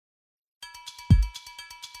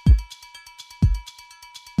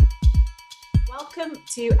Welcome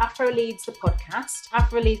to Afro Leads, the podcast.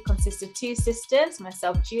 Afro Leads consists of two sisters,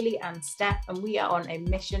 myself, Julie and Steph, and we are on a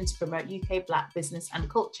mission to promote UK Black business and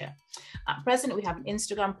culture. At present, we have an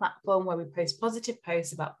Instagram platform where we post positive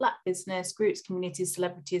posts about Black business, groups, communities,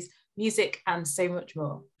 celebrities, music, and so much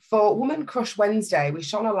more. For Woman Crush Wednesday, we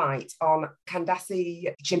shone a light on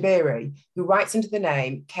Kandace Chimbiri, who writes under the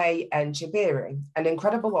name K.N. Chimbiri, an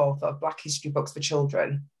incredible author of Black history books for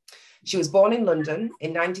children. She was born in London in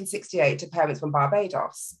 1968 to parents from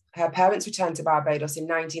Barbados. Her parents returned to Barbados in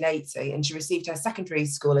 1980 and she received her secondary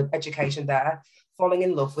school education there, falling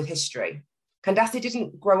in love with history. Kandace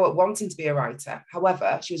didn't grow up wanting to be a writer.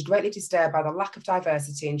 However, she was greatly disturbed by the lack of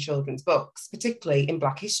diversity in children's books, particularly in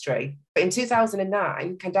Black history. But in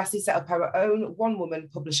 2009, Kandace set up her own one-woman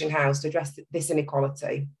publishing house to address this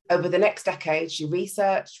inequality. Over the next decade, she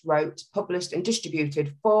researched, wrote, published and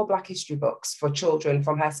distributed 4 Black history books for children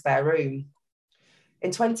from her spare room. In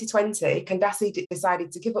 2020, Kandace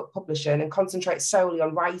decided to give up publishing and concentrate solely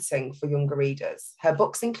on writing for younger readers. Her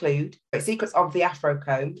books include Secrets of the Afro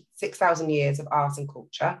Comb, 6,000 Years of Art and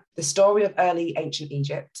Culture, The Story of Early Ancient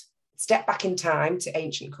Egypt, Step Back in Time to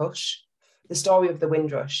Ancient Kush, The Story of the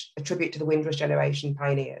Windrush, a tribute to the Windrush Generation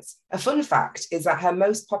pioneers. A fun fact is that her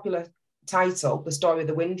most popular title, The Story of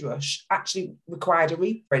the Windrush, actually required a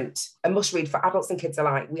reprint, a must-read for adults and kids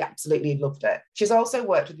alike. We absolutely loved it. She's also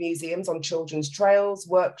worked with museums on children's trails,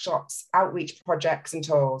 workshops, outreach projects and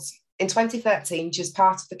tours. In 2013, she was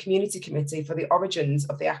part of the community committee for the origins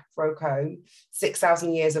of the Afro Comb,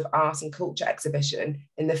 6,000 Years of Art and Culture exhibition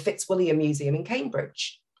in the Fitzwilliam Museum in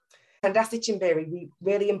Cambridge. Kandace Chimbiri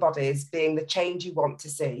really embodies being the change you want to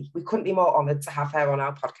see. We couldn't be more honoured to have her on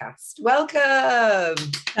our podcast. Welcome.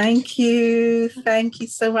 Thank you. Thank you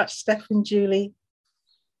so much, Steph and Julie.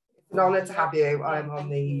 It's an honour to have you on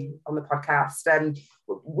the podcast.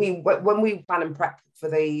 When we plan and prep for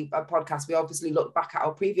the podcast, we obviously look back at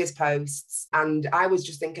our previous posts, and I was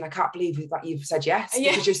just thinking, I can't believe that you've said yes,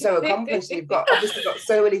 because you're so accomplished. You've obviously got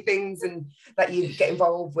so many things and that you get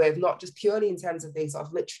involved with, not just purely in terms of the sort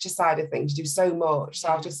of literature side of things. You do so much. So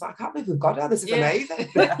I was just like, I can't believe we've got her. This is amazing.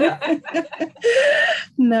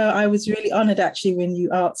 No, I was really honoured actually when you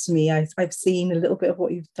asked me. I've seen a little bit of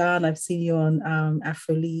what you've done. I've seen you on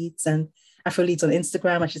Afro Leads on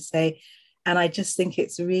Instagram, I should say. And I just think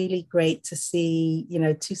it's really great to see,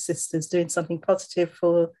 two sisters doing something positive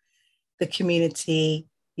for the community,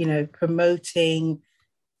 promoting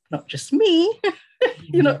not just me,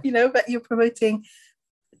 but you're promoting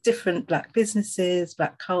different Black businesses,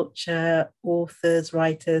 Black culture, authors,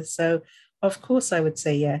 writers. So of course I would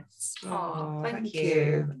say yes. Oh, thank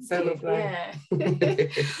you. So lovely. Yeah.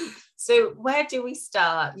 So where do we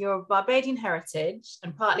start? You're of Barbadian heritage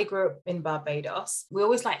and partly grew up in Barbados. We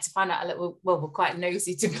always like to find out we're quite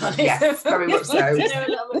nosy, to be honest. Yes, very much so. To know a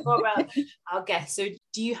little bit more about our guests. So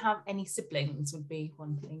do you have any siblings would be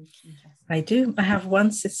one thing interesting. I do. I have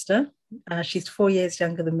one sister. She's 4 years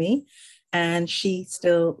younger than me, and she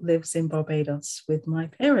still lives in Barbados with my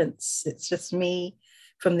parents. It's just me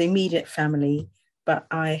from the immediate family, but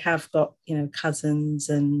I have got, cousins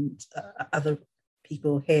and other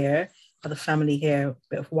people here, other family here, a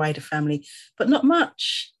bit of wider family, but not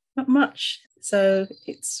much. So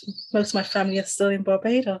it's most of my family are still in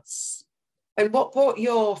Barbados. And what brought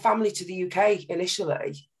your family to the UK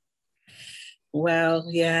initially? Well,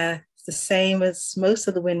 yeah, it's the same as most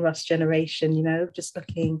of the Windrush generation, just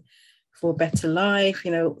looking for a better life.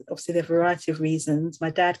 Obviously there are a variety of reasons.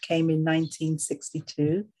 My dad came in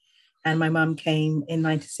 1962 and my mum came in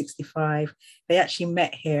 1965. They actually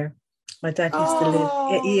met here. My dad used to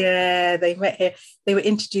live, they met here. They were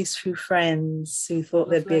introduced through friends who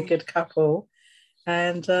thought they'd be a good couple.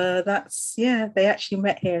 And they actually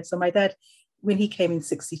met here. So my dad, when he came in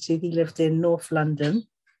 62, he lived in North London,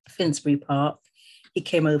 Finsbury Park. He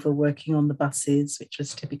came over working on the buses, which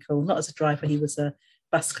was typical, not as a driver, he was a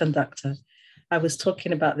bus conductor. I was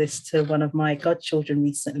talking about this to one of my godchildren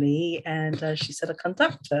recently, and she said, a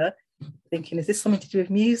conductor? Thinking, is this something to do with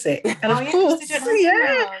music? And of course, they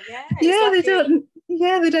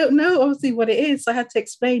don't know obviously what it is. So I had to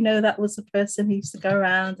explain, no, that was the person who used to go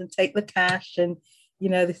around and take the cash, and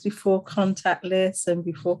this before contactless and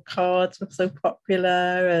before cards were so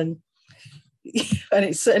popular, and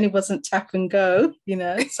it certainly wasn't tap and go,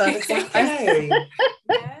 so Exactly.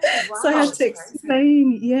 So I had to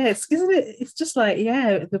explain, yes, isn't it? It's just like,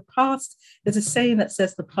 the past, there's a saying that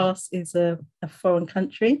says the past is a foreign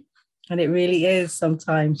country. And it really is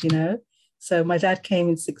sometimes, So my dad came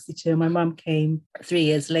in 62, my mum came 3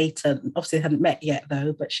 years later. Obviously, they hadn't met yet,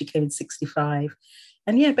 though, but she came in 65.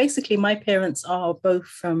 And basically, my parents are both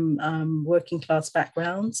from working class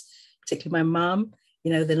backgrounds, particularly my mum.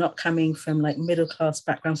 You know, they're not coming from like middle class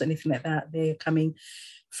backgrounds or anything like that. They're coming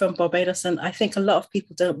from Barbados. And I think a lot of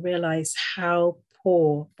people don't realize how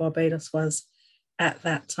poor Barbados was at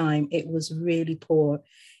that time. It was really poor.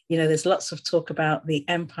 You know, there's lots of talk about the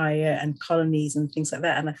empire and colonies and things like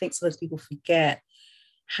that. And I think sometimes people forget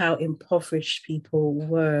how impoverished people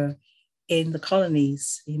were in the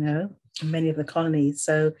colonies, you know, in many of the colonies.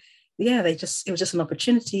 So yeah, it was just an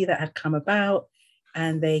opportunity that had come about,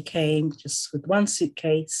 and they came just with one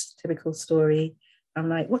suitcase, typical story. I'm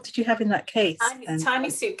like, what did you have in that case? Tiny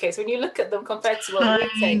suitcase. When you look at them compared to what we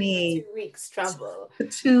take for 2 weeks travel.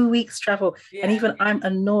 2 weeks travel. Yeah. And even I'm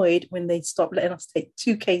annoyed when they stop letting us take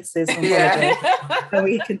 2 cases on holiday and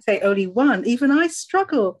we can take only one. Even I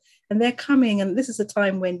struggle. And they're coming. And this is a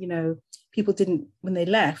time when, you know, people didn't, when they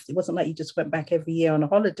left, it wasn't like you just went back every year on a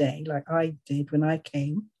holiday like I did when I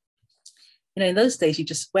came. You know, in those days, you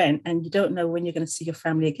just went and you don't know when you're going to see your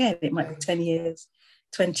family again. It might be 10 years,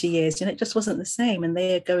 20 years, and it just wasn't the same. And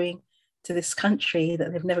they are going to this country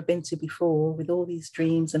that they've never been to before with all these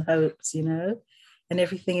dreams and hopes, you know, and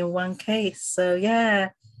everything in one case. So, yeah.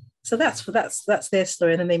 So that's their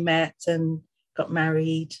story. And then they met and got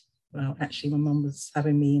married. Well, actually, my mum was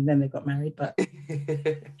having me and then they got married, but.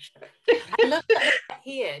 I love that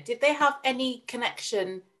here. Did they have any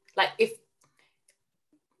connection? Like,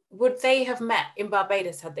 would they have met in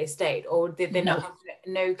Barbados had they stayed, or did they not have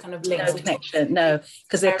no kind of link? No connection, no,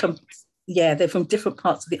 because they're from different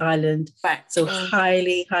parts of the island, right. So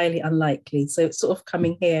highly, highly unlikely. So it's sort of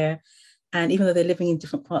coming here, and even though they're living in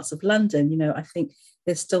different parts of London, you know, I think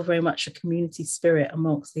there's still very much a community spirit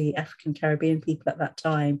amongst the African Caribbean people at that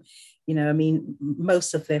time. You know, I mean,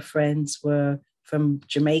 most of their friends were from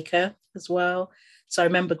Jamaica as well. So I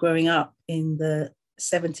remember growing up in the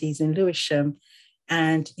 70s in Lewisham,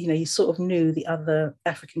 and, you know, you sort of knew the other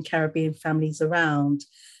African Caribbean families around.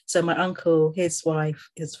 So my uncle, his wife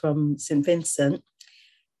is from St. Vincent.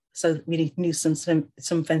 So we knew some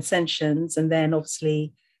Vincentians. And then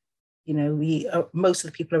obviously, you know, most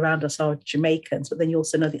of the people around us are Jamaicans, but then you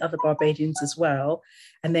also know the other Barbadians as well.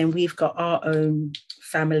 And then we've got our own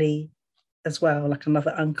family as well, like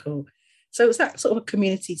another uncle. So it was that sort of a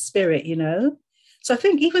community spirit, you know. So I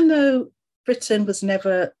think even though Britain was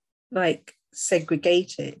never like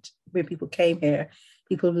segregated when people came here,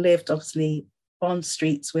 people lived obviously on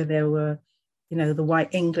streets where there were, you know, the white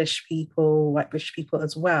English people, white British people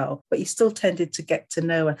as well, but you still tended to get to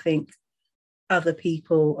know, I think, other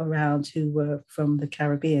people around who were from the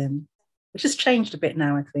Caribbean, which has changed a bit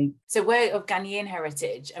now, I think. So we're of Ghanaian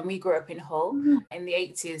heritage, and we grew up in Hull in the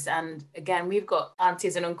 80s, and again, we've got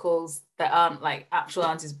aunties and uncles that aren't like actual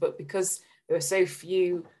aunties, but because there were so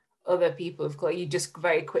few other people of course, you just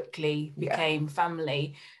very quickly became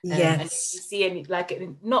family. Yes. And you see any, like,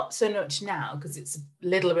 not so much now because it's a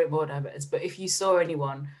little bit more diverse, but if you saw any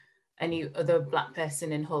other Black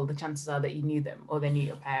person in Hull, the chances are that you knew them or they knew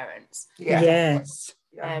your parents. Yes.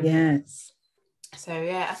 Yes. So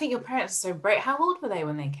yeah, I think your parents are so brave. How old were they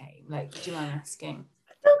when they came? Like, do you mind asking?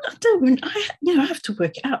 I have to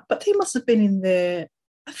work it out, but they must have been in their,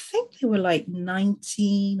 I think they were like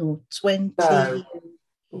 19 or 20. No.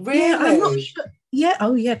 Really? Yeah, I'm not sure. Yeah,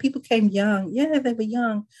 oh yeah, people came young. Yeah, they were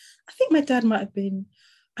young. I think my dad might have been,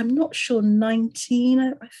 I'm not sure, 19,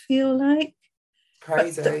 I feel like.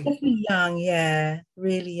 Crazy. But definitely young, yeah,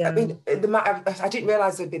 really young. I mean, I didn't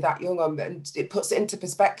realise they'd be that young, and it puts it into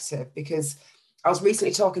perspective, because I was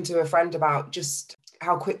recently talking to a friend about just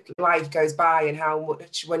how quick life goes by and how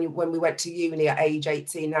much when we went to uni at age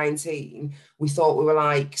 18, 19, we thought we were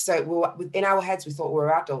like, in our heads we thought we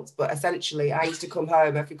were adults, but essentially I used to come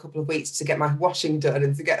home every couple of weeks to get my washing done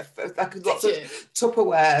and to get lots of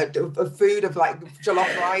Tupperware of food, of like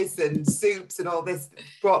jollof rice and soups and all this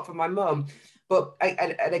brought from my mum. But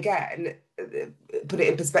and again, put it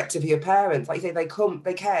in perspective of your parents. Like you say, they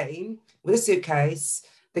came with a suitcase.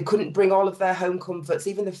 They couldn't bring all of their home comforts,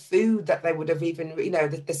 even the food that they would have even, you know,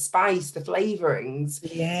 the spice, the flavourings.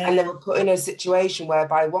 Yeah. And they were put in a situation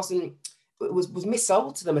whereby it was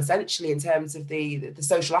missold to them, essentially, in terms of the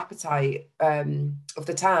social appetite of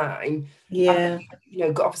the time. Yeah. And, you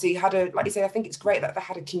know, obviously had like you say, I think it's great that they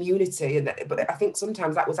had a community, but I think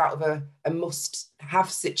sometimes that was out of a must-have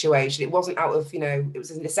situation. It wasn't out of, you know, it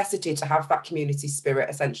was a necessity to have that community spirit,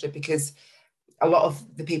 essentially, because a lot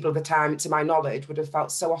of the people of the time, to my knowledge, would have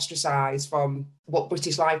felt so ostracised from what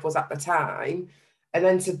British life was at the time. And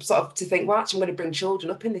then to think, well, actually, I'm going to bring children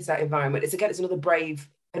up in this environment. It's another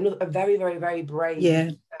very, very, very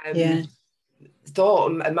brave thought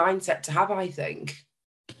and mindset to have, I think.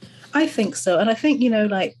 I think so. And I think, you know,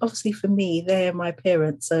 like, obviously for me, they're my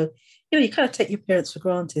parents. So, you know, you kind of take your parents for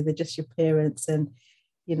granted. They're just your parents. And,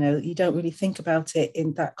 you know, you don't really think about it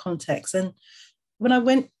in that context. And when we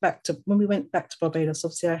went back to Barbados,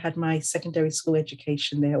 obviously I had my secondary school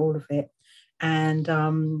education there, all of it. And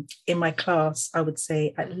in my class, I would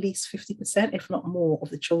say at least 50%, if not more, of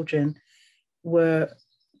the children were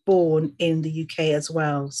born in the UK as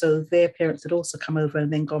well. So their parents had also come over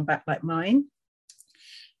and then gone back like mine.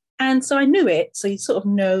 And so I knew it. So you sort of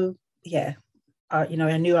know, yeah, you know,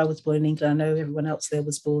 I knew I was born in England. I know everyone else there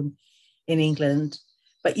was born in England,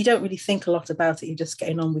 but you don't really think a lot about it. You're just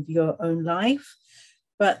getting on with your own life.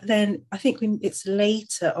 But then I think when it's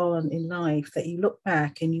later on in life that you look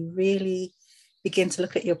back and you really begin to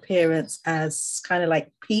look at your parents as kind of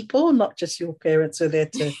like people, not just your parents who are there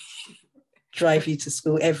to drive you to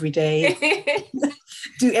school every day,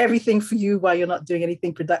 do everything for you while you're not doing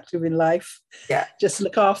anything productive in life. Yeah. Just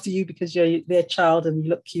look after you because you're their child and you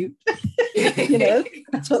look cute. You know,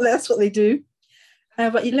 that's what they do.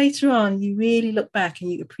 But later on, you really look back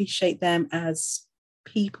and you appreciate them as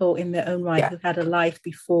people in their own right who had a life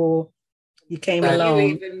before you came along. You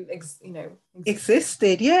even,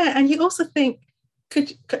 existed. Yeah. And you also think,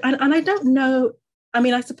 and I don't know, I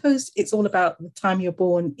mean, I suppose it's all about the time you're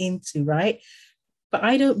born into, right? But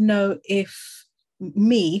I don't know if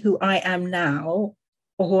me, who I am now,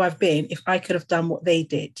 or who I've been, if I could have done what they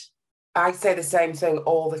did. I say the same thing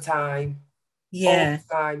all the time. Yeah. All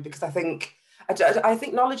the time, because I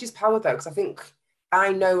think knowledge is power, though, because I think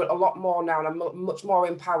I know a lot more now and I'm much more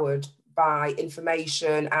empowered by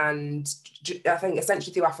information, and I think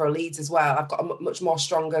essentially through Afro Leads as well, I've got a much more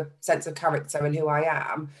stronger sense of character and who I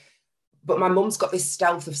am. But my mum's got this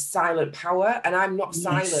stealth of silent power, and I'm not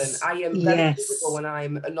silent. I am very visible when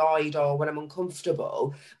I'm annoyed or when I'm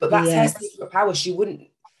uncomfortable. But that's her secret power. She wouldn't,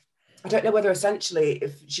 I don't know whether essentially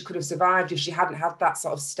if she could have survived if she hadn't had that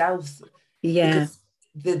sort of stealth. Yeah.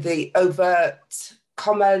 Because the overt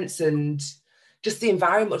comments and just the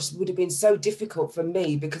environment would have been so difficult for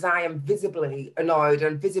me, because I am visibly annoyed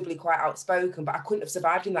and visibly quite outspoken, but I couldn't have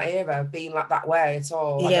survived in that era being like that way at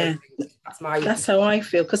all. Yeah, that's how I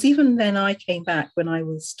feel. Because even then I came back when I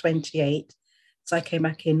was 28. So I came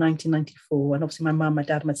back in 1994. And obviously my mum, my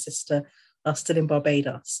dad, my sister are still in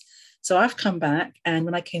Barbados. So I've come back. And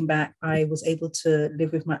when I came back, I was able to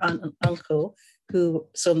live with my aunt and uncle, who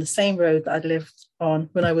was on the same road that I lived on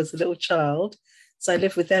when I was a little child. So I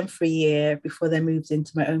lived with them for a year before they moved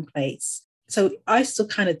into my own place. So I still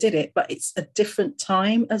kind of did it, but it's a different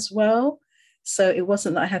time as well. So it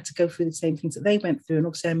wasn't that I had to go through the same things that they went through. And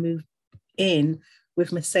obviously I moved in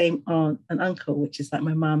with my same aunt and uncle, which is like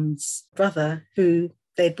my mum's brother, who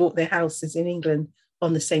they'd bought their houses in England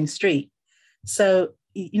on the same street. So,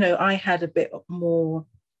 you know, I had a bit more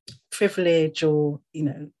privilege or, you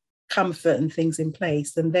know, comfort and things in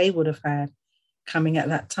place than they would have had coming at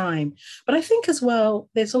that time. But I think as well,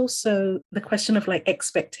 there's also the question of like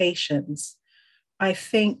expectations. I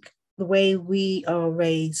think the way we are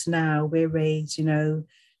raised now, we're raised, you know,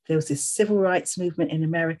 there was this civil rights movement in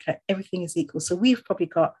America, everything is equal. So we've probably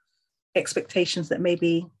got expectations that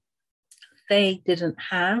maybe they didn't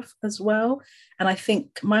have as well. And I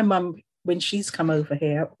think my mum, when she's come over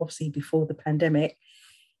here, obviously before the pandemic,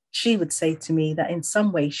 she would say to me that in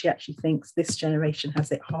some ways she actually thinks this generation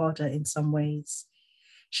has it harder in some ways.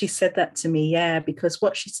 She said that to me, yeah, because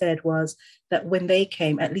what she said was that when they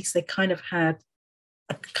came, at least they kind of had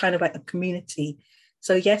a kind of like a community.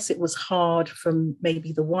 So yes, it was hard from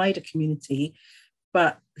maybe the wider community,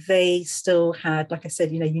 but they still had, like I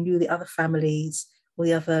said, you know, you knew the other families, all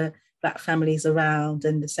the other Black families around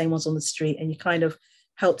and the same ones on the street, and you kind of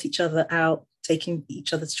helped each other out, taking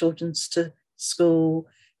each other's children to school,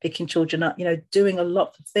 picking children up, you know, doing a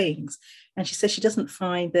lot of things. And she says she doesn't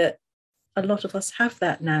find that a lot of us have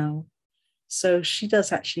that now. So she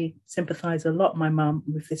does actually sympathize a lot, my mum,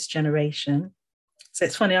 with this generation. So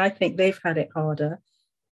it's funny, I think they've had it harder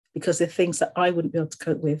because there are things that I wouldn't be able to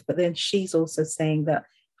cope with. But then she's also saying that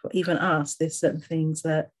for even us, there's certain things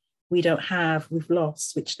that we don't have, we've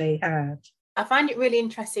lost, which they had. I find it really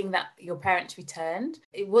interesting that your parents returned.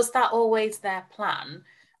 Was that always their plan?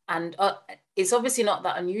 And it's obviously not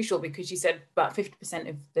that unusual because you said about 50%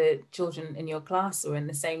 of the children in your class were in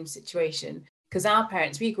the same situation. Because our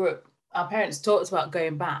parents talked about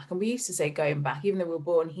going back, and we used to say going back, even though we were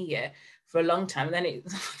born here for a long time. And then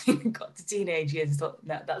it got to teenage years and thought,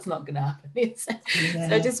 no, that's not going to happen. So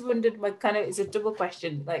I just wondered, it's a double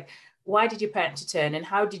question, like, why did your parents return and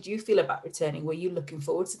how did you feel about returning? Were you looking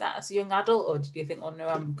forward to that as a young adult, or did you think, oh no,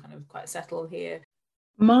 I'm kind of quite settled here?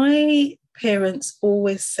 My parents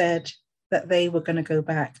always said that they were going to go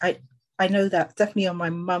back. I know that definitely on my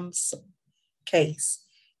mum's case,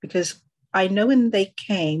 because I know when they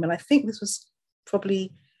came, and I think this was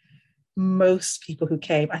probably most people who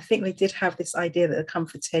came, I think they did have this idea that they'd come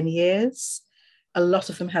for 10 years. A lot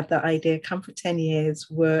of them had that idea, come for 10 years,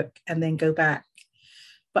 work, and then go back.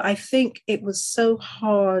 But I think it was so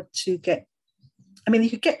hard to get, I mean, you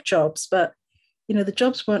could get jobs, but, you know, the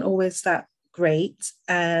jobs weren't always that great.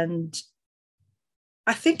 And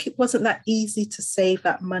I think it wasn't that easy to save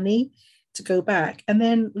that money to go back. And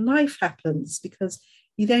then life happens because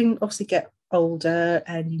you then obviously get older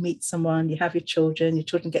and you meet someone, you have your children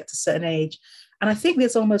get to a certain age. And I think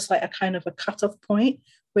there's almost like a kind of a cutoff point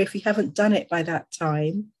where if you haven't done it by that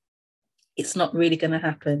time, it's not really going to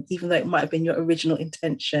happen, even though it might have been your original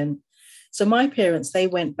intention. So my parents, they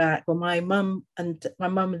went back. Well, my mum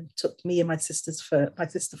took me and my sister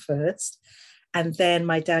first, and then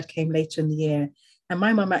my dad came later in the year. And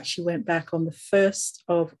my mum actually went back on the 1st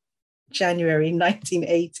of January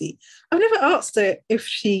 1980. I've never asked her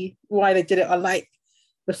why they did it on like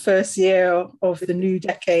the first year of the new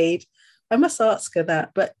decade. I must ask her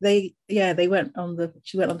that. But she went on the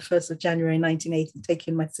 1st of January 1980,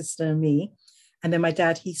 taking my sister and me. And then my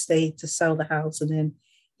dad, he stayed to sell the house, and then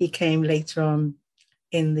he came later on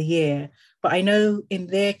in the year. But I know in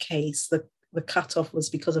their case, the cutoff was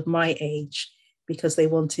because of my age, because they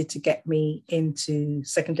wanted to get me into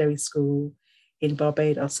secondary school in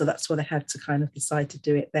Barbados. So that's what I had to kind of decide to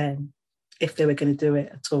do it then, if they were going to do it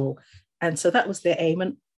at all. And so that was their aim.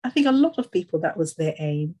 And I think a lot of people, that was their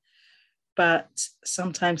aim. But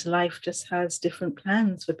sometimes life just has different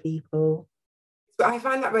plans for people. I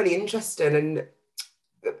find that really interesting. And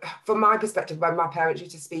from my perspective, when my parents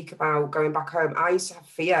used to speak about going back home, I used to have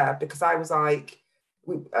fear because I was like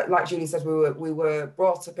Julie said, we were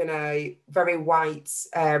brought up in a very white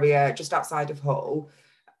area just outside of Hull.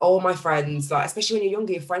 All my friends, like, especially when you're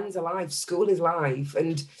younger, your friends are live, school is live.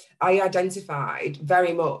 And I identified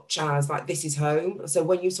very much as like, this is home. So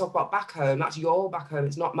when you talk about back home, that's your back home,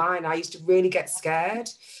 it's not mine. I used to really get scared.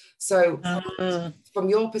 So from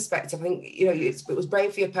your perspective, I think, you know, it was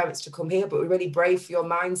brave for your parents to come here, but really brave for your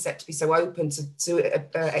mindset to be so open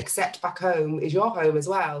to accept back home is your home as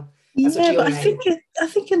well. Yeah, but I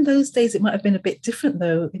think in those days it might have been a bit different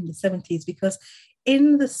though in the 70s, because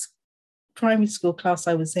in the primary school class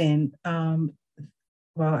I was in,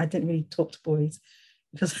 I didn't really talk to boys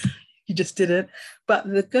because you just didn't. But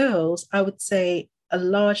the girls, I would say a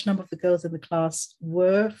large number of the girls in the class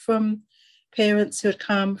were from parents who had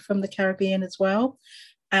come from the Caribbean as well.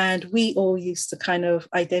 And we all used to kind of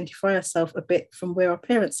identify ourselves a bit from where our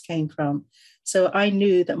parents came from. So I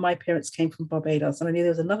knew that my parents came from Barbados, and I knew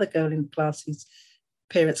there was another girl in the class whose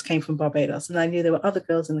parents came from Barbados, and I knew there were other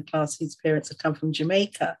girls in the class whose parents had come from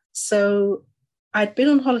Jamaica. So I'd been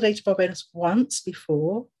on holiday to Barbados once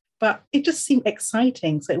before, but it just seemed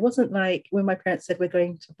exciting. So it wasn't like when my parents said we're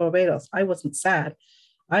going to Barbados, I wasn't sad.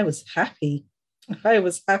 I was happy. I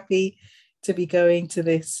was happy to be going to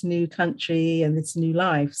this new country and this new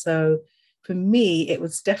life. So for me, it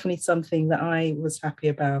was definitely something that I was happy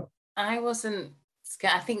about. I wasn't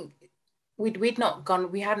scared. I think we'd not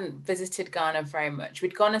gone, we hadn't visited Ghana very much.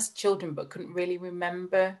 We'd gone as children, but couldn't really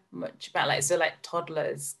remember much about like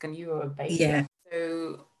toddlers, and you were a baby. Yeah.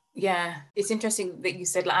 So yeah, it's interesting that you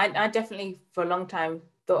said, like, I definitely for a long time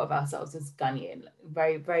thought of ourselves as Ghanaian,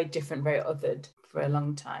 very, very different, very othered for a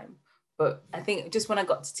long time. But I think just when I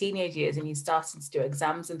got to teenage years and you started to do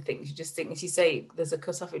exams and things, you just think, as you say, there's a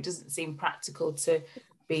cut-off. It doesn't seem practical to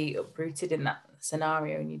be uprooted in that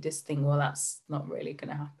scenario. And you just think, well, that's not really going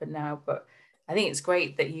to happen now. But I think it's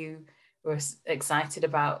great that you were excited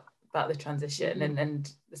about the transition,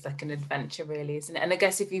 and it's like an adventure, really, isn't it? And I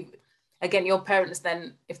guess your parents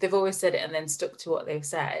then, if they've always said it and then stuck to what they've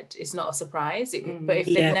said, it's not a surprise. But if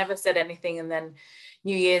they've never said anything and then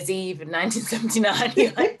New Year's Eve in 1979,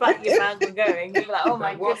 you're like, pack your bag, we're going. You're like, oh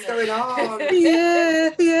my what's goodness. going on?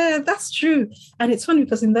 Yeah, that's true. And it's funny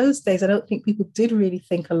because in those days, I don't think people did really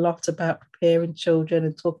think a lot about preparing children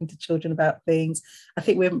and talking to children about things. I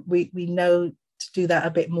think we know to do that a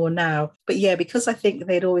bit more now. But yeah, because I think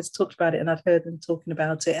they'd always talked about it and I'd heard them talking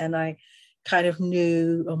about it, and I kind of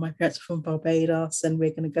knew, my parents are from Barbados and we're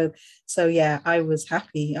going to go. So yeah, I was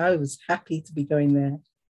happy to be going there.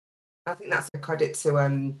 I think that's a credit to,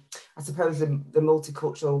 I suppose, the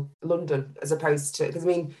multicultural London, as opposed to, because I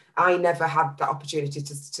mean, I never had that opportunity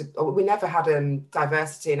we never had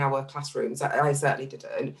diversity in our classrooms. I certainly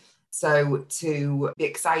didn't. So to be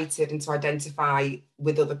excited and to identify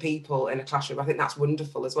with other people in a classroom, I think that's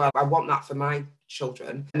wonderful as well. I want that for my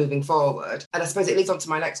children moving forward. And I suppose it leads on to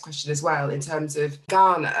my next question as well. In terms of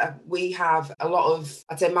Ghana, we have a lot of,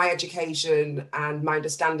 I'd say my education and my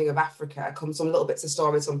understanding of Africa comes from little bits of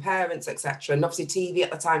stories from parents, etc. And obviously TV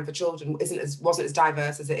at the time for children wasn't as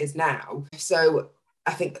diverse as it is now. So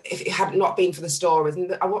I think if it had not been for the stories,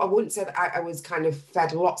 and I wouldn't say that I was kind of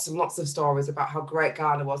fed lots and lots of stories about how great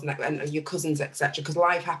Ghana was and your cousins, etc., because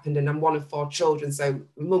life happened and I'm one of 4 children, so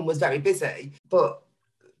mum was very busy. But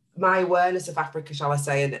my awareness of Africa, shall I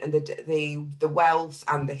say, and the wealth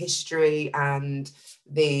and the history and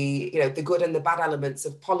the, you know, the good and the bad elements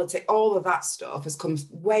of politics, all of that stuff has come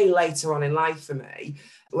way later on in life for me.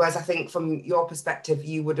 Whereas I think from your perspective,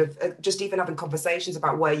 you would have just even having conversations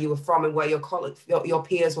about where you were from and where your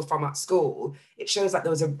peers were from at school. It shows that there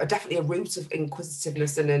was definitely a root of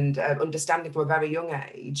inquisitiveness and understanding from a very young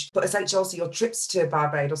age. But essentially also your trips to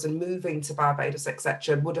Barbados and moving to Barbados,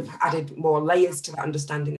 etc., would have added more layers to that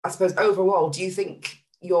understanding. I suppose overall, do you think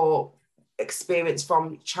your experience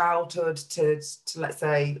from childhood to let's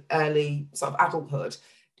say early sort of adulthood,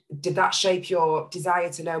 did that shape your desire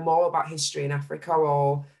to know more about history in Africa,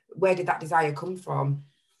 or where did that desire come from?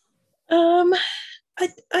 I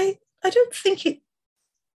don't think it,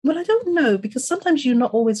 well, I don't know, because sometimes you're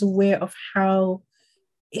not always aware of how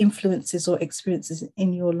influences or experiences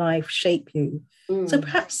in your life shape you. So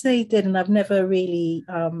perhaps they did, and I've never really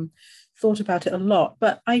thought about it a lot.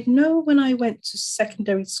 But I know when I went to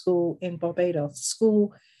secondary school in Barbados,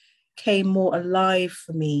 school came more alive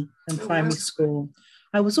for me than primary school.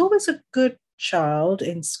 I was always a good child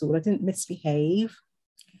in school. I didn't misbehave.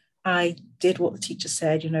 I did what the teacher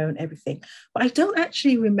said, you know, and everything. But I don't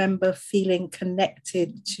actually remember feeling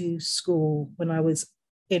connected to school when I was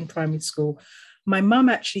in primary school. My mum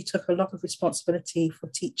actually took a lot of responsibility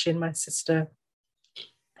for teaching my sister,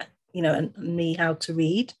 you know, and me how to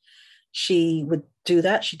read. She would do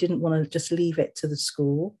that. She didn't want to just leave it to the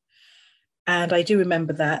school. And I do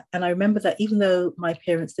remember that. And I remember that even though my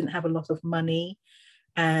parents didn't have a lot of money,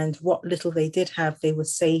 and what little they did have, they were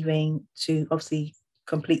saving to obviously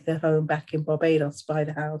complete their home back in Barbados, buy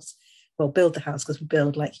the house, well, build the house, because we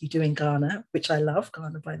build like you do in Ghana, which I love,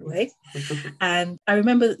 Ghana, by the way. And I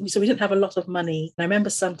remember, so we didn't have a lot of money. And I remember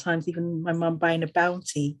sometimes even my mum buying a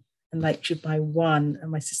bounty, and like she'd buy one,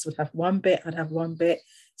 and my sister would have one bit, I'd have one bit.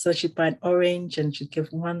 So she'd buy an orange and she'd give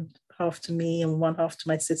one half to me and one half to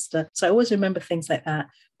my sister. So I always remember things like that.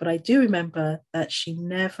 But I do remember that she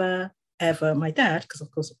never, ever, my dad, because of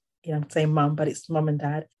course, you know, I'm saying mum, but it's mum and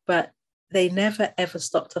dad, but they never ever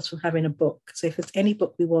stopped us from having a book. So if there's any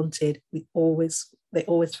book we wanted, they always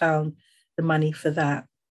found the money for that.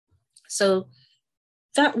 So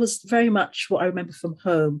that was very much what I remember from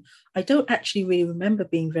home. I don't actually really remember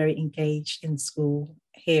being very engaged in school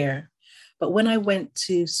here. But when I went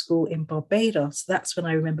to school in Barbados, that's when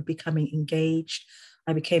I remember becoming engaged.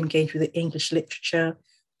 I became engaged with the English literature.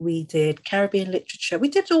 We did Caribbean literature. We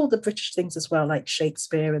did all the British things as well, like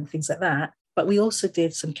Shakespeare and things like that. But we also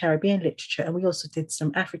did some Caribbean literature, and we also did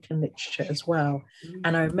some African literature as well.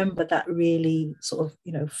 And I remember that really sort of,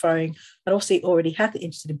 you know, firing. I obviously already had the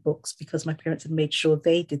interest in books because my parents had made sure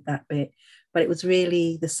they did that bit. But it was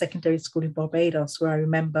really the secondary school in Barbados where I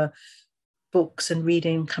remember books and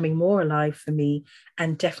reading coming more alive for me,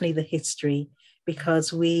 and definitely the history,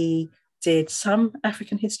 because we did some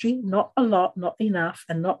African history, not a lot, not enough,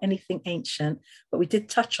 and not anything ancient, but we did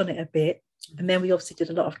touch on it a bit. And then we obviously did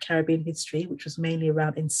a lot of Caribbean history, which was mainly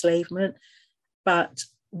around enslavement, but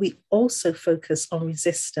we also focused on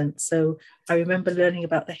resistance. So I remember learning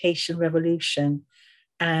about the Haitian Revolution,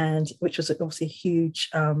 and which was obviously a huge,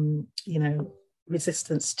 you know,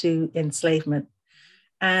 resistance to enslavement.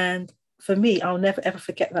 And for me, I'll never, ever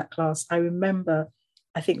forget that class. I remember,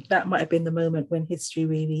 I think that might have been the moment when history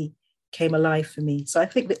really came alive for me. So I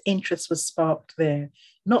think the interest was sparked there.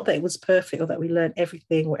 Not that it was perfect or that we learned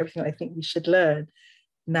everything or everything I think we should learn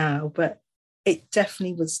now, but it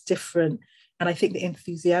definitely was different. And I think the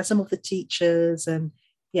enthusiasm of the teachers and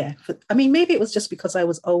I mean, maybe it was just because I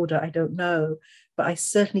was older, I don't know, but I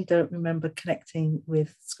certainly don't remember connecting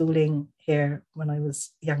with schooling here when I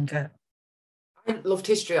was younger. I loved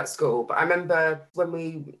history at school, but I remember when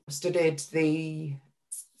we studied the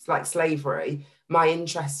slavery, my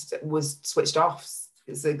interest was switched off.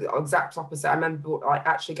 It's the exact opposite. I remember like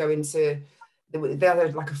actually going to they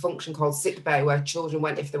had like a function called sick bay where children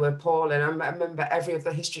went if they were poorly. And I remember every of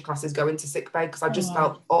the history classes going to sick bay because I just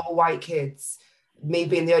felt all white kids, me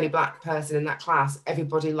being the only black person in that class,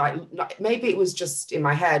 everybody maybe it was just in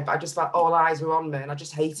my head, but I just felt all eyes were on me and I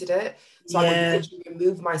just hated it. So I would literally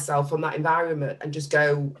remove myself from that environment and just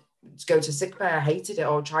go to sick bay. I hated it,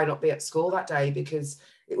 or try not be at school that day because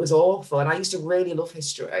it was awful. And I used to really love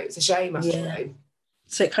history. It's a shame, actually. Yeah.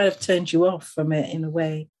 So it kind of turned you off from it in a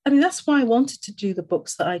way. I mean, that's why I wanted to do the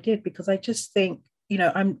books that I did, because I just think, you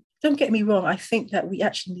know, don't get me wrong, I think that we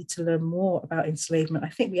actually need to learn more about enslavement. I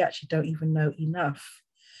think we actually don't even know enough.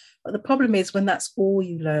 But the problem is when that's all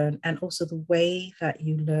you learn, and also the way that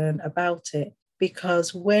you learn about it.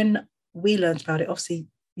 Because when we learned about it, obviously,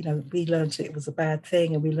 we learned it was a bad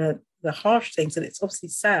thing, and we learned the harsh things, and it's obviously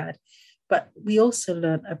sad. But we also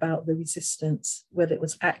learned about the resistance, whether it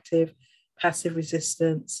was active, passive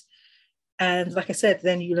resistance. And like I said,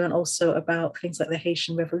 then you learn also about things like the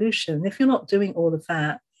Haitian Revolution. And if you're not doing all of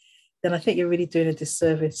that, then I think you're really doing a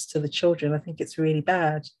disservice to the children. I think it's really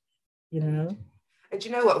bad, And do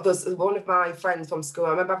you know what? There's one of my friends from school,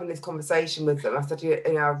 I remember having this conversation with them. I said,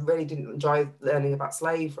 I really didn't enjoy learning about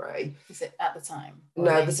slavery. Is it at the time?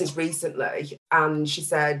 No, this is recently. And she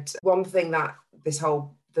said, one thing that this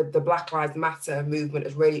whole the Black Lives Matter movement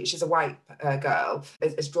is really, she's a white girl,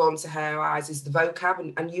 is drawn to her eyes is the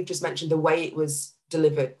vocab. And you've just mentioned the way it was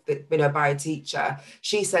delivered, by a teacher.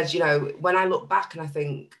 She says, when I look back and I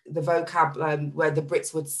think the vocab where the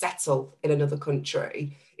Brits would settle in another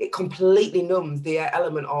country, it completely numbs the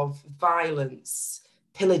element of violence,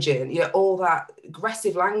 pillaging, all that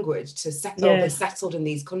aggressive language to settle. They settled in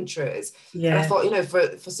these countries. And I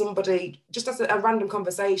thought, for somebody just as a random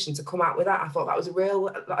conversation to come out with that, I thought that was a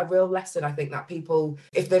real lesson. I think that people,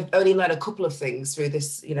 if they've only learned a couple of things through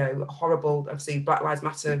this, horrible, obviously Black Lives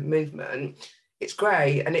Matter movement, it's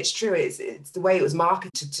great and it's true. It's the way it was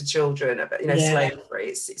marketed to children. Slavery.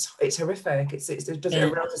 It's horrific. It does it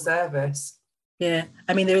a real disservice. Yeah,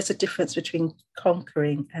 I mean, there is a difference between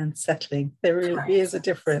conquering and settling. There really is a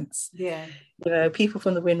difference. Yeah. People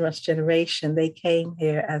from the Windrush generation, they came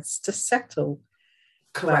here as to settle.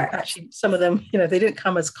 Correct. But actually, some of them, they didn't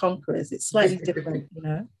come as conquerors. It's slightly different,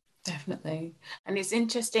 Definitely. And it's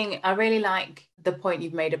interesting. I really like the point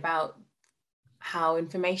you've made about how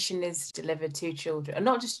information is delivered to children, and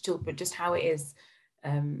not just children, but just how it is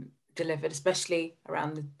delivered, especially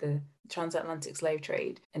around the transatlantic slave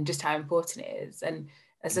trade and just how important it is. And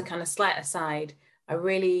as a kind of slight aside, I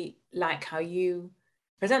really like how you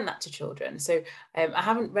present that to children. So I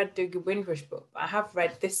haven't read the Windrush book, but I have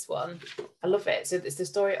read this one. I love it. So it's the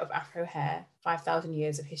story of Afro hair, 5,000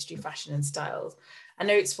 years of history, fashion and styles. I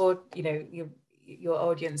know it's for, your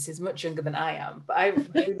audience is much younger than I am, but I'm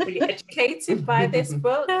really educated by this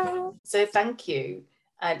book. So thank you.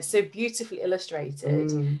 And it's so beautifully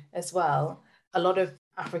illustrated as well. A lot of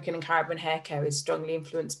African and Caribbean hair care is strongly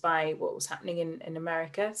influenced by what was happening in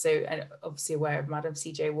America. So, and obviously aware of Madam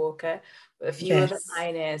C.J. Walker, but a few other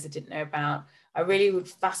pioneers I didn't know about. I really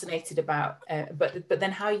was fascinated about, but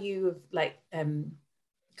then how you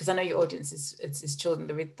because I know your audience is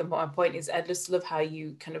children. My point is, I just love how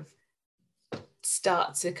you kind of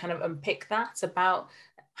start to kind of unpick that about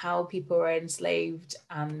how people were enslaved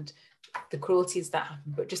and the cruelties that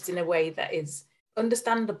happen, but just in a way that is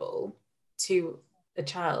understandable to a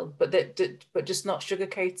child, but just not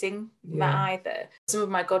sugarcoating that either. Some of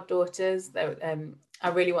my goddaughters, I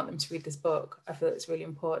really want them to read this book. I feel it's really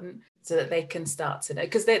important so that they can start to know,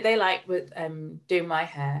 because they like with doing my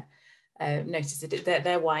hair. Notice it.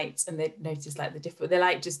 They're white and they notice like the different.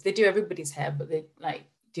 They do everybody's hair, but they like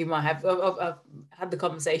do my hair. I've had the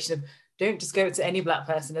conversation of, don't just go to any black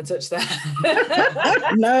person and touch that.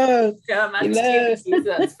 No,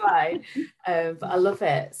 that's fine. But I love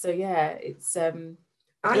it. So yeah, it's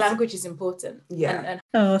language is important. Yeah.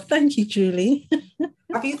 Oh, thank you, Julie.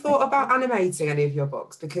 Have you thought about animating any of your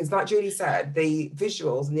books? Because like Julie said, the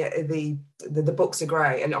visuals and the books are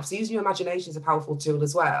great, and obviously using your imagination is a powerful tool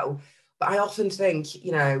as well. But I often think,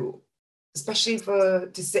 especially to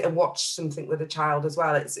sit and watch something with a child as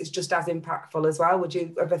well, it's just as impactful as well. Would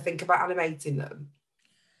you ever think about animating them?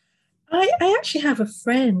 I actually have a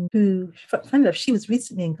friend who, funny enough, she was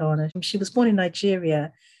recently in Ghana. She was born in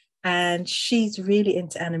Nigeria and she's really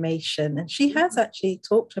into animation. And she has actually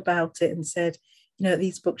talked about it and said,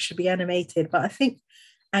 these books should be animated. But I think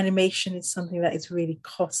animation is something that is really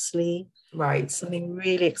costly. Right. It's something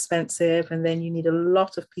really expensive. And then you need a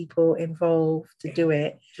lot of people involved to do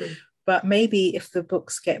it. True. But maybe if the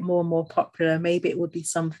books get more and more popular, maybe it would be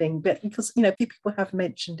something. But because, people have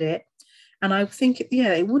mentioned it. And I think,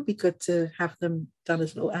 it would be good to have them done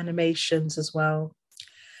as little animations as well.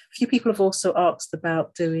 A few people have also asked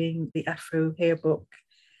about doing the Afro hair book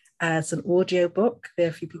as an audio book. There are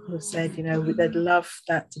a few people who have said, they'd love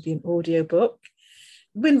that to be an audio book.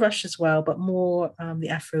 Windrush as well, but more the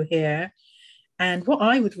Afro hair. And what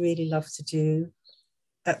I would really love to do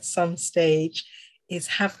at some stage is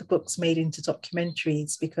have the books made into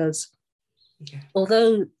documentaries, because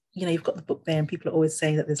although, you've got the book there and people are always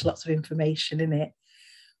saying that there's lots of information in it,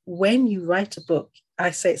 when you write a book,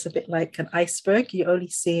 I say it's a bit like an iceberg. You're only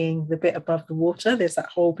seeing the bit above the water. There's that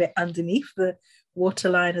whole bit underneath the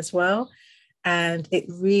waterline as well. And it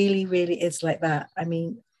really, really is like that. I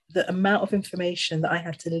mean, the amount of information that I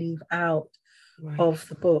had to leave out Right. of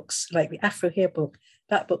the books, like the Afro Hair book,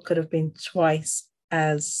 that book could have been twice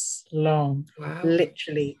as long. Wow.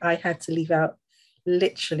 Literally, I had to leave out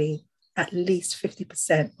literally at least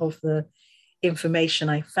 50% of the information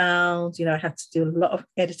I found. You know, I had to do a lot of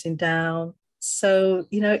editing down. So,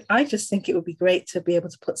 you know, I just think it would be great to be able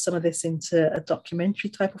to put some of this into a documentary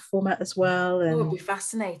type of format as well. And it would be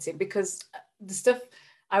fascinating, because the stuff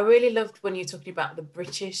I really loved when you're talking about the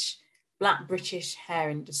Black British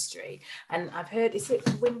hair industry. And I've heard, is it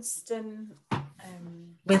Winston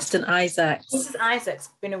Isaacs? Winston Isaacs,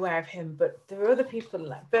 been aware of him, but there are other people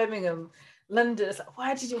like Birmingham, London. It's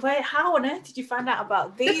like, how on earth did you find out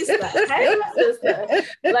about these hairdressers?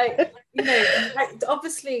 Like, you know, like,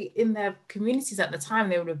 obviously in their communities at the time,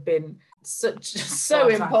 they would have been so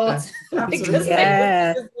important because they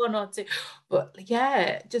were just one or two. But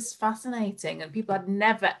yeah, just fascinating, and people I'd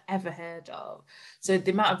never ever heard of. So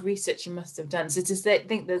the amount of research you must have done. So to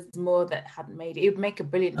think there's more that hadn't made it, it would make a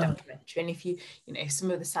brilliant documentary. And if you know, if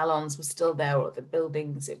some of the salons were still there or the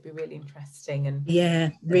buildings, it'd be really interesting. And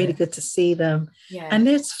really good to see them. Yeah, and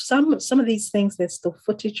there's some of these things. There's still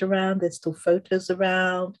footage around. There's still photos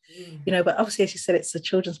around. You know, but obviously, as you said, it's a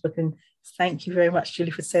children's book, and thank you very much,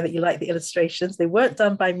 Julie, for saying that you like the illustrations. They weren't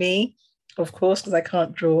done by me, of course, because I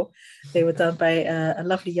can't draw. They were done by a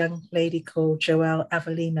lovely young lady called Joelle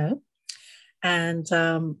Avellino. And,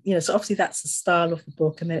 you know, so obviously that's the style of the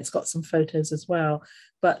book. And then it's got some photos as well.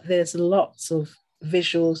 But there's lots of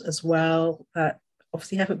visuals as well that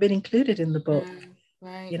obviously haven't been included in the book.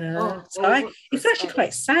 Right. You know, it's actually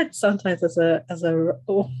quite sad sometimes as a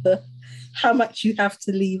author, how much you have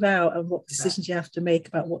to leave out and what decisions you have to make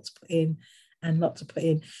about what to put in and not to put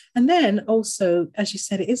in. And then also, as you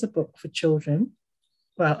said, it is a book for children.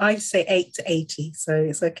 Well, I say 8 to 80, so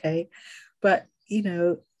it's okay. But, you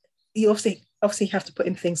know, you obviously have to put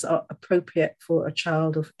in things that are appropriate for a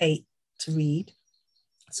child of 8 to read.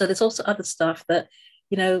 So there's also other stuff that,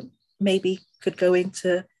 you know, maybe could go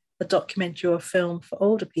into a documentary or a film for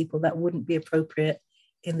older people that wouldn't be appropriate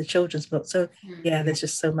in the children's book. So yeah, there's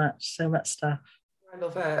just so much stuff. I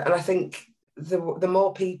love it. And I think the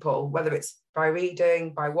more people, whether it's by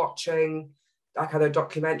reading, by watching, like either a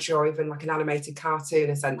documentary or even like an animated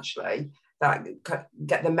cartoon, essentially, that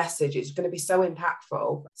get the message, it's going to be so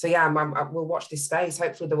impactful. So yeah, we'll watch this space.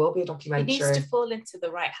 Hopefully there will be a documentary. It needs to fall into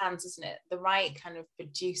the right hands, isn't it? The right kind of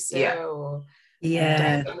producer or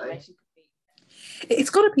it's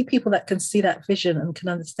got to be people that can see that vision and can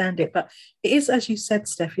understand it. But it is, as you said,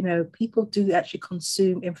 Steph, you know, people do actually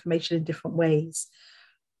consume information in different ways.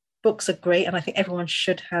 Books are great, and I think everyone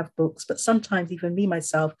should have books. But sometimes, even me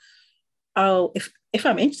myself, if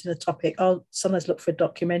I'm interested in a topic, I'll sometimes look for a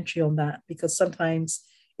documentary on that, because sometimes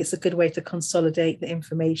it's a good way to consolidate the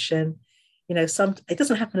information. You know, it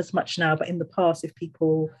doesn't happen as much now, but in the past, if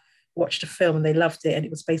people watched a film and they loved it and it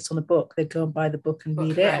was based on a book, they'd go and buy the book and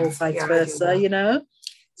read it, or vice versa, you know?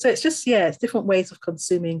 So it's just, it's different ways of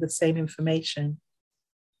consuming the same information.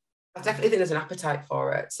 I definitely think there's an appetite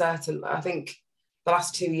for it, certainly. I think the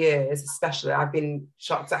last 2 years, especially, I've been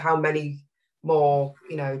shocked at how many more,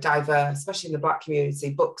 you know, diverse, especially in the Black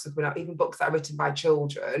community, books have been out, even books that are written by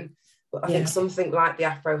children. But I think something like the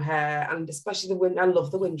Afro hair, and especially I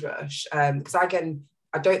love the Windrush, because again,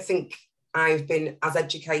 I don't think I've been as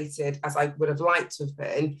educated as I would have liked to have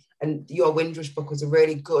been, and your Windrush book was a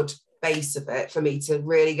really good base of it for me to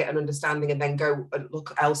really get an understanding and then go and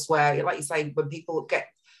look elsewhere. Like you say, when people get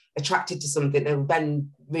attracted to something, they'll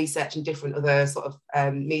then research in different other sort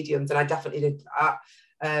of mediums, and I definitely did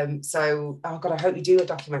that. So, oh God, I hope you do a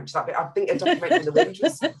documentary. I think a documentary on the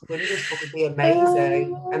Windrush book would be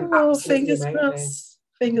amazing. And absolutely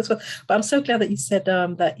fingers crossed. But I'm so glad that you said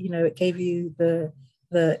that, you know, it gave you the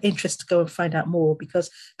interest to go and find out more,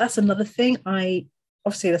 because that's another thing.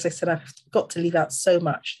 Obviously, as I said, I've got to leave out so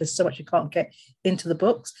much. There's so much you can't get into the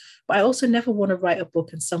books. But I also never want to write a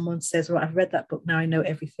book and someone says, well, I've read that book, now I know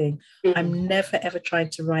everything. I'm never, ever trying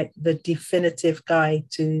to write the definitive guide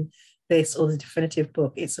to this or the definitive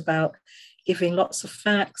book. It's about giving lots of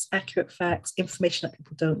facts, accurate facts, information that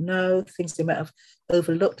people don't know, things they might have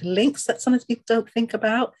overlooked, links that sometimes people don't think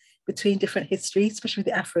about between different histories, especially with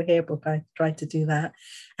the Afro hair book. I tried to do that.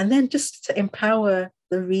 And then just to empower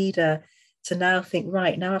the reader to now think,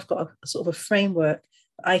 right, now I've got a sort of a framework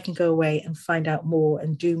that I can go away and find out more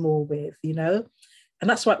and do more with, you know? And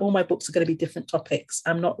that's why all my books are going to be different topics.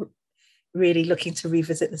 I'm not really looking to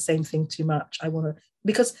revisit the same thing too much. I want to,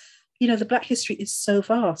 because, you know, the Black history is so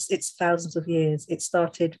vast. It's thousands of years. It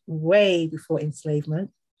started way before enslavement.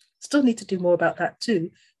 Still need to do more about that too,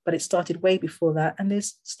 but it started way before that. And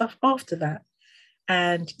there's stuff after that.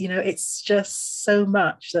 And, you know, it's just so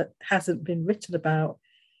much that hasn't been written about.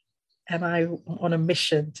 And I'm on a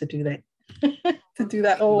mission to do that, to do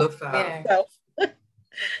that all myself. Is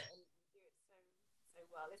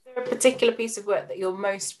there a particular piece of work that you're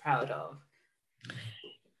most proud of?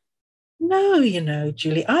 No, you know,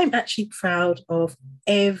 Julie, I'm actually proud of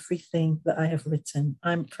everything that I have written.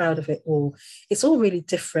 I'm proud of it all. It's all really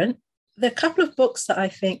different. There are a couple of books that I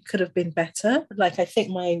think could have been better. Like, I think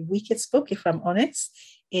my weakest book, if I'm honest,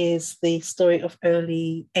 is the story of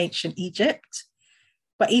early ancient Egypt.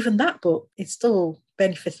 But even that book, it still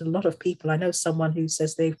benefited a lot of people. I know someone who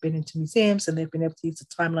says they've been into museums and they've been able to use the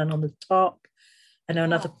timeline on the top. I know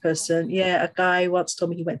another person, a guy once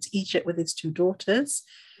told me he went to Egypt with his 2 daughters,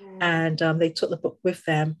 and they took the book with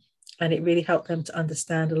them, and it really helped them to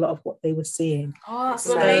understand a lot of what they were seeing. Oh, that's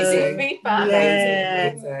amazing feedback.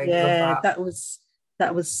 Yeah, that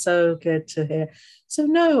was so good to hear. So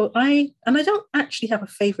no, I don't actually have a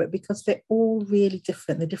favorite, because they're all really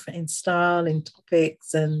different. They're different in style, in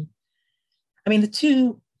topics, and I mean the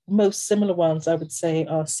 2 most similar ones I would say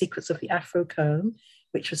are Secrets of the Afro Comb,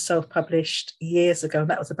 which was self-published years ago. And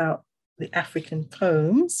that was about the African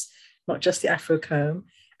combs, not just the Afro Comb.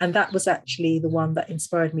 And that was actually the one that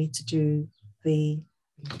inspired me to do the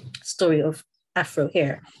story of Afro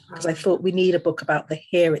hair, because I thought we need a book about the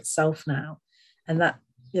hair itself now. And that,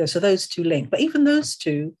 you know, so those 2 link. But even those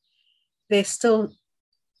 2, they're still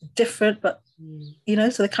different, but, you know,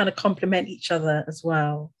 so they kind of complement each other as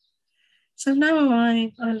well. So no,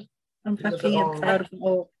 I'm happy and proud of them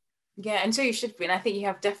all. Yeah, and so you should be. And I think you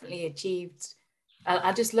have definitely achieved.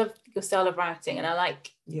 I just love your style of writing, and I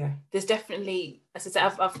like. Yeah. There's definitely, as I said,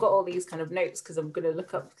 I've got all these kind of notes because I'm going to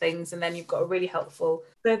look up things, and then you've got a really helpful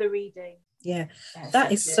further reading. Yeah,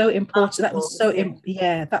 that is so important. That was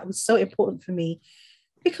so important for me,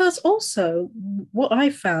 because also what I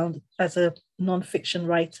found as a non-fiction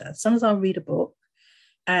writer, sometimes I'll read a book,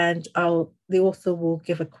 and the author will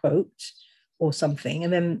give a quote or something,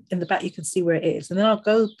 and then in the back you can see where it is, and then I'll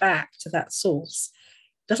go back to that source.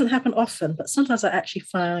 It doesn't happen often, but sometimes I actually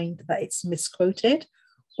find that it's misquoted,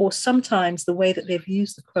 or sometimes the way that they've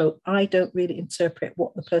used the quote, I don't really interpret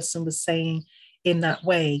what the person was saying in that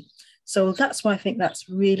way. So that's why I think that's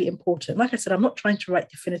really important. Like I said, I'm not trying to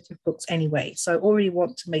write definitive books anyway, so I already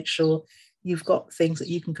want to make sure you've got things that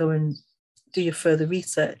you can go and do your further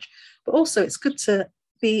research, but also it's good to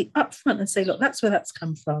be upfront and say, look, that's where that's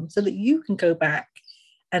come from, so that you can go back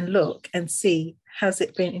and look and see, has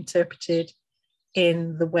it been interpreted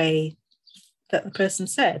in the way that the person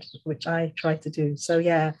said, which I try to do. So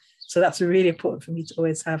yeah, so that's really important for me to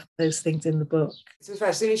always have those things in the book. So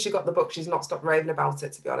as soon as she got the book, she's not stopped raving about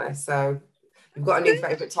it, to be honest. So you've got a new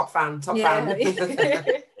favourite, top fan.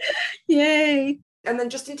 Yay. And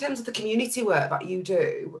then just in terms of the community work that you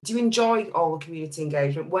do you enjoy all the community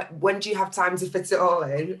engagement? When do you have time to fit it all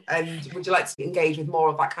in? And would you like to engage with more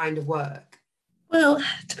of that kind of work? Well,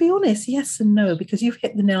 to be honest, yes and no, because you've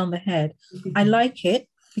hit the nail on the head. I like it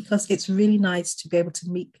because it's really nice to be able to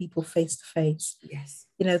meet people face to face. Yes.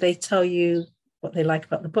 You know, they tell you what they like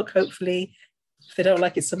about the book, hopefully. If they don't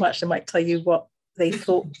like it so much, they might tell you what they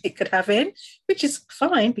thought it could have in, which is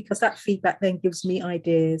fine, because that feedback then gives me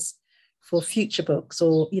ideas for future books,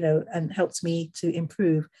 or, you know, and helps me to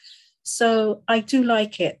improve. So I do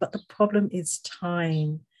like it, but the problem is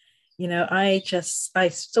time. You know, I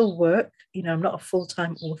still work, you know, I'm not a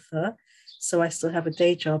full-time author, so I still have a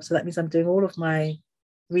day job. So that means I'm doing all of my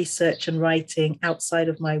research and writing outside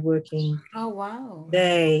of my working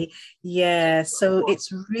day. Yeah, so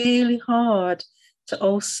it's really hard to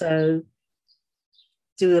also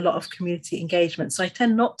do a lot of community engagement. So I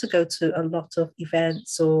tend not to go to a lot of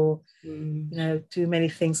events or, you know, do many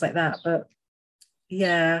things like that. But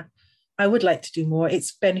yeah, I would like to do more.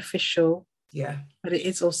 It's beneficial. Yeah. But it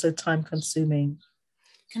is also time consuming.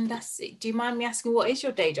 Kandace, do you mind me asking, what is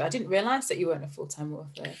your day job? I didn't realise that you weren't a full-time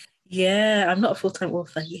author. Yeah, I'm not a full-time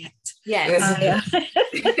author yet. Yes.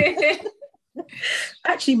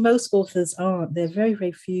 Actually, most authors aren't. There are very,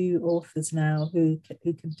 very few authors now who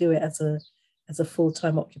can do it as a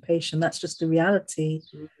full-time occupation. That's just the reality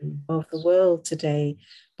of the world today.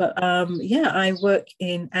 But I work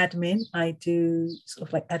in admin. I do sort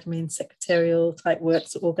of like admin, secretarial type work,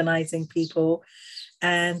 so organising people.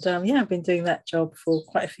 And I've been doing that job for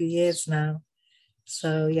quite a few years now.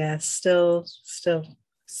 So yeah, still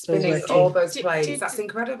spinning all those plates. That's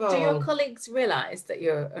incredible. Do your colleagues realise that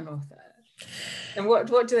you're an author? And what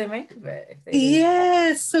do they make of it?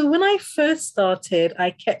 Yeah, so when I first started, I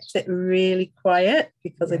kept it really quiet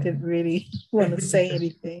because I didn't really want to say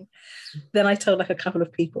anything. Then I told like a couple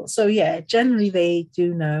of people. So yeah, generally they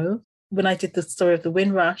do know. when I did the story of the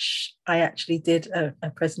Windrush, I actually did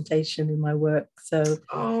a presentation in my work. So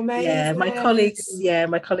amazing. My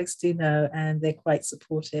colleagues do know, and they're quite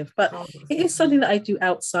supportive. But it is something that I do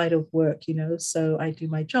outside of work, so I do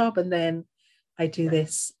my job and then I do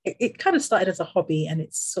this. It kind of started as a hobby and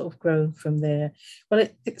it's sort of grown from there. Well,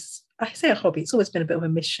 it's I say a hobby, it's always been a bit of a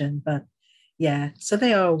mission, but yeah, so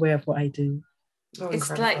they are aware of what I do. It's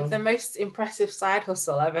like the most impressive side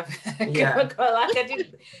hustle I've ever Yeah. got. Like I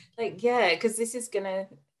did, because this is gonna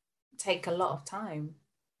take a lot of time.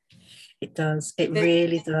 It does. It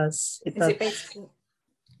really does. It does. It basically?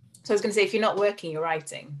 So I was gonna say, if you're not working, you're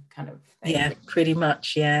writing, kind of thing. Yeah, pretty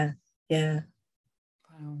much. Yeah.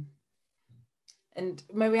 Wow. And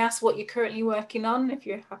may we ask what you're currently working on, if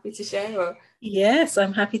you're happy to share? Or? Yes,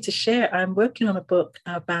 I'm happy to share. I'm working on a book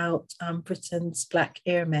about Britain's Black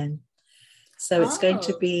Airmen. So it's going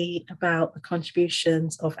to be about the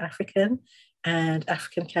contributions of African and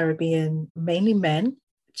African Caribbean, mainly men,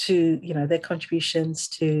 to, their contributions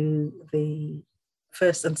to the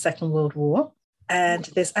First and Second World War. And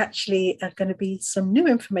there's actually going to be some new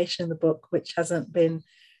information in the book, which hasn't been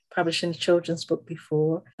published in a children's book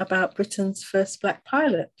before, about Britain's first Black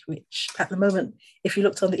pilot, which at the moment, if you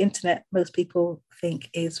looked on the internet, most people think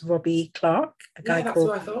is Robbie Clark, a guy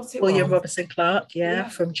called William Robinson Clark,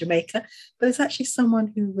 from Jamaica. But it's actually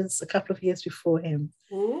someone who was a couple of years before him.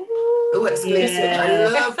 Oh, exclusive. Yeah. I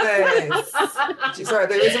love this. Sorry,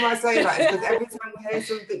 the reason why I say that is because every time we hear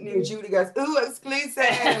something new, Julie goes, ooh, exclusive.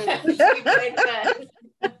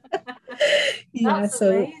 That's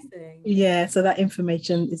amazing. So that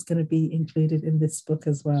information is going to be included in this book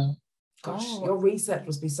as well. Gosh, your research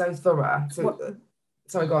must be so thorough.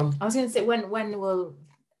 Sorry, go on. I was going to say, when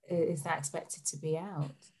is that expected to be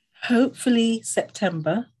out? Hopefully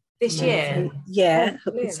September. This year? Yeah,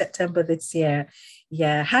 hopefully September this year.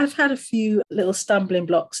 Yeah, have had a few little stumbling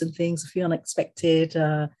blocks and things, a few unexpected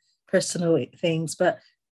personal things, but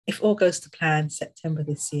if all goes to plan, September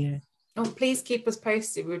this year. Oh, please keep us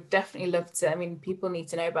posted. We'd definitely love to. I mean, people need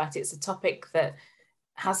to know about it. It's a topic that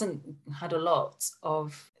hasn't had a lot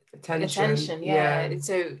of attention. Yeah.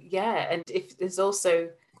 So and if there's also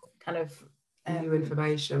kind of new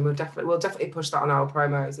information, we'll definitely push that on our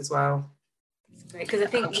promos as well. That's great, because I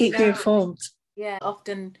think keep you informed. Yeah,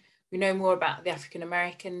 often we know more about the African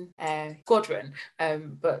American squadron,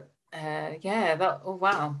 but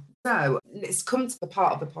wow. So it's come to the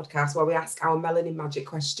part of the podcast where we ask our Melanin Magic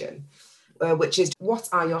question, which is, what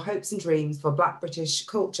are your hopes and dreams for Black British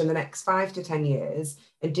culture in the next 5 to 10 years?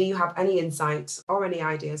 And do you have any insights or any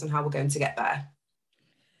ideas on how we're going to get there?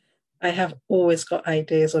 I have always got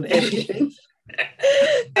ideas on everything.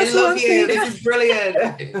 I love you. This is brilliant.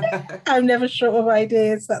 I'm never short of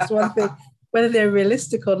ideas. That's one thing. Whether they're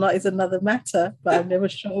realistic or not is another matter, but I'm never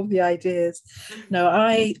short of the ideas. No,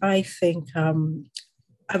 I think,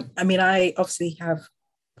 I obviously have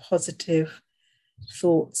positive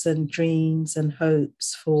thoughts and dreams and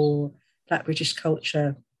hopes for Black British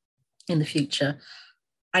culture in the future.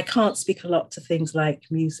 I can't speak a lot to things like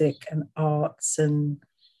music and arts and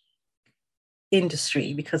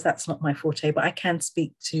industry because that's not my forte, but I can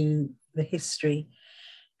speak to the history.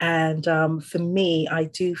 And for me, I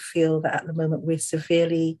do feel that at the moment we're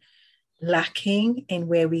severely lacking in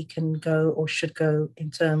where we can go or should go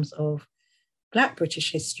in terms of Black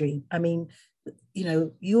British history. I mean,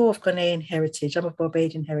 you're of Ghanaian heritage, I'm of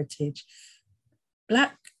Barbadian heritage.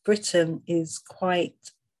 Black Britain is quite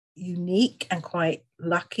unique and quite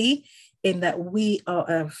lucky in that we are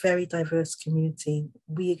a very diverse community.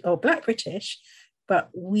 We are Black British, but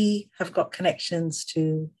we have got connections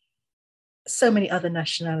to so many other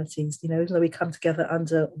nationalities, even though we come together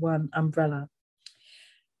under one umbrella.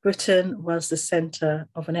 Britain was the center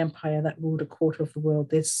of an empire that ruled a quarter of the world.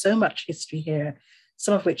 There's so much history here,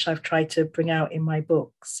 some of which I've tried to bring out in my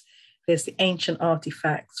books. There's the ancient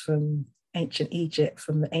artifacts from ancient Egypt,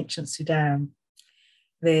 from the ancient Sudan.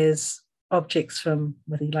 There's objects from,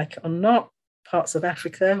 whether you like it or not, parts of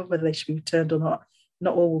Africa, whether they should be returned or not.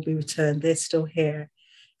 Not all will be returned, they're still here.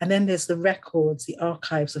 And then there's the records, the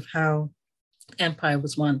archives of how empire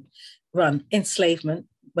was run, enslavement,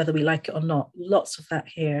 whether we like it or not, lots of that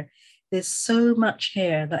here. There's so much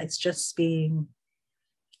here that is just being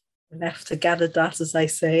left to gather dust, as I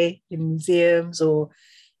say, in museums or,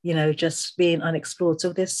 just being unexplored.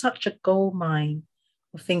 So there's such a gold mine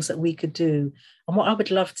of things that we could do. And what I would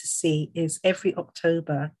love to see is every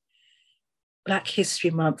October, Black History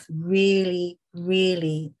Month really,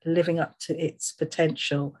 really living up to its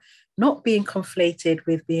potential, not being conflated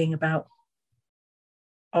with being about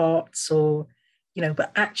arts or,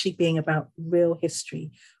 but actually being about real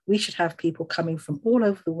history. We should have people coming from all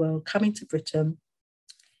over the world, coming to Britain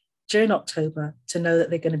during October to know that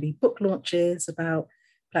there are going to be book launches about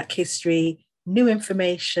Black history, new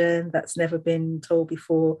information that's never been told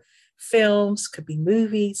before, films, could be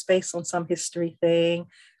movies based on some history thing,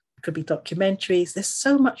 could be documentaries. There's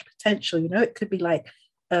so much potential, you know, it could be like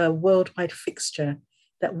a worldwide fixture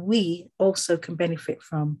that we also can benefit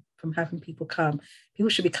from having people come. People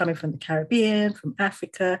should be coming from the Caribbean, from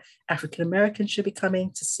Africa. African Americans should be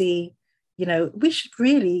coming to see, you know, we should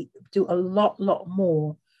really do a lot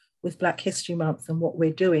more with Black History Month than what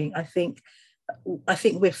we're doing. I think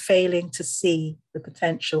we're failing to see the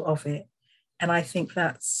potential of it. And I think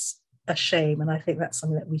that's a shame. And I think that's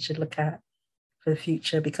something that we should look at for the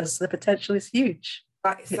future, because the potential is huge.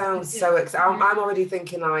 That sounds so exciting. I'm already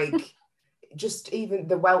thinking like, just even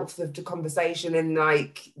the wealth of the conversation in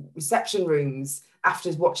like reception rooms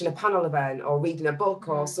after watching a panel event or reading a book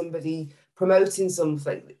or somebody promoting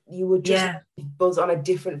something, you would just buzz on a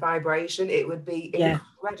different vibration. It would be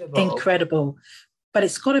incredible. But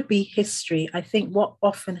it's got to be history. I think what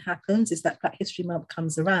often happens is that Black History Month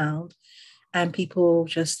comes around and people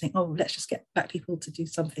just think, oh, let's just get Black people to do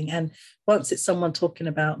something. And once it's someone talking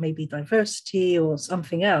about maybe diversity or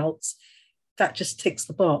something else, that just ticks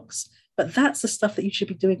the box. But that's the stuff that you should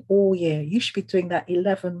be doing all year. You should be doing that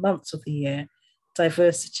 11 months of the year,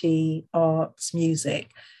 diversity, arts,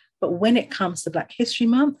 music. But when it comes to Black History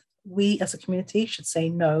Month, we as a community should say,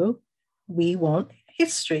 no, we want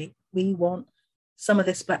history. We want some of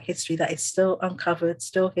this Black history that is still uncovered,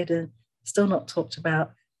 still hidden, still not talked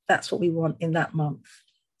about. That's what we want in that month.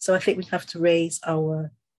 So I think we have to raise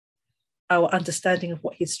our understanding of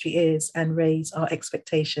what history is and raise our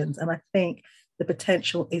expectations. And I think the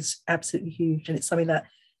potential is absolutely huge. And it's something that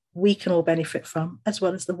we can all benefit from, as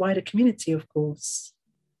well as the wider community, of course.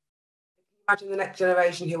 Imagine the next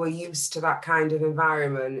generation who are used to that kind of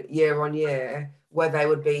environment year on year, where they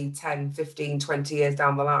would be 10, 15, 20 years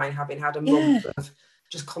down the line, having had a month of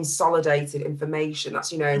just consolidated information.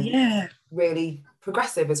 That's, you know, really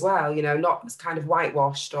progressive as well, you know, not kind of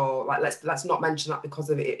whitewashed or like, let's not mention that because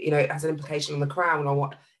of it, you know, it has an implication on the crown or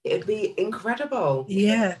what. It'd be incredible.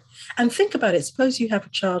 Yeah. And think about it. Suppose you have a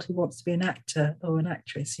child who wants to be an actor or an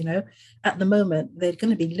actress, you know, at the moment, they're going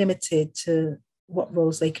to be limited to what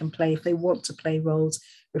roles they can play if they want to play roles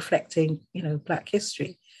reflecting, you know, Black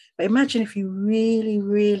history. But imagine if you really,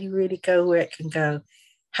 really, really go where it can go,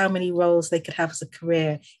 how many roles they could have as a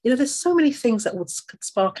career. You know, there's so many things that could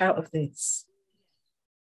spark out of this.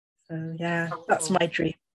 So yeah, that's my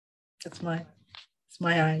dream. It's my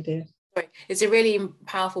idea. It's a really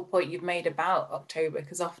powerful point you've made about October,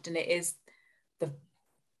 because often it is the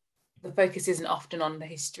focus isn't often on the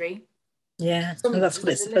history. Yeah, that's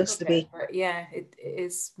what it's supposed to be. But yeah, it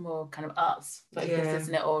is more kind of arts focused,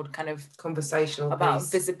 isn't it? Or kind of conversational about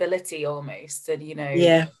visibility almost. And, you know,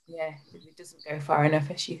 it doesn't go far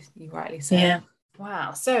enough, as you rightly say. Yeah.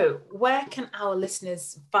 Wow. So where can our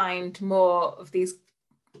listeners find more of these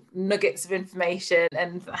nuggets of information,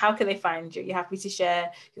 and how can they find you? Are you happy to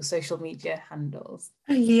share your social media handles?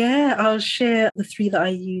 Yeah, I'll share the 3 that I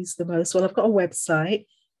use the most. Well, I've got a website,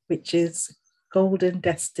 which is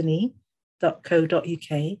goldendestiny.co.uk.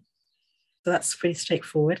 So that's pretty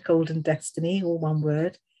straightforward. Golden Destiny, all one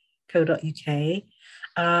word, co.uk.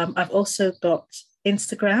 I've also got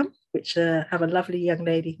Instagram, which I have a lovely young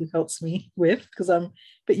lady who helps me with, because I'm a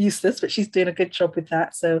bit useless, but she's doing a good job with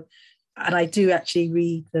that. So, and I do actually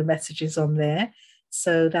read the messages on there.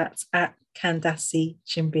 So that's at Kandace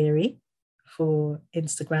Chimbiri for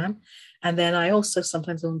Instagram. And then I also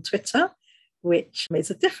sometimes on Twitter, which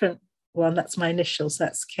is a different one. That's my initials. So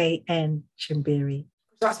that's KN Chimbiri.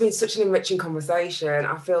 That's been such an enriching conversation.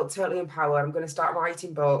 I feel totally empowered. I'm going to start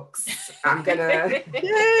writing books. I'm going to...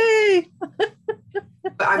 Yay!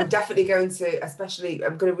 But I'm definitely going to,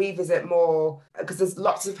 I'm going to revisit more, because there's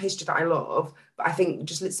lots of history that I love, but I think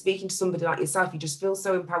just speaking to somebody like yourself, you just feel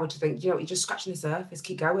so empowered to think, you know, you're just scratching the surface,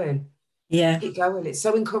 keep going. Yeah. Keep going. It's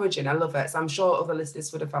so encouraging. I love it. So I'm sure other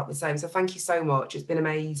listeners would have felt the same. So thank you so much. It's been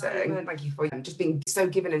amazing. Thank you for just being so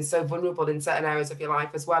giving and so vulnerable in certain areas of your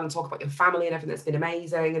life as well, and talk about your family and everything. That's been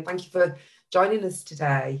amazing. And thank you for joining us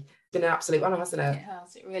today. It's been an absolute honor, hasn't it? It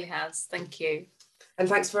has. It really has. Thank you. And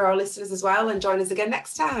thanks for our listeners as well. And join us again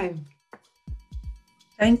next time.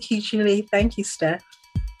 Thank you, Julie. Thank you, Steph.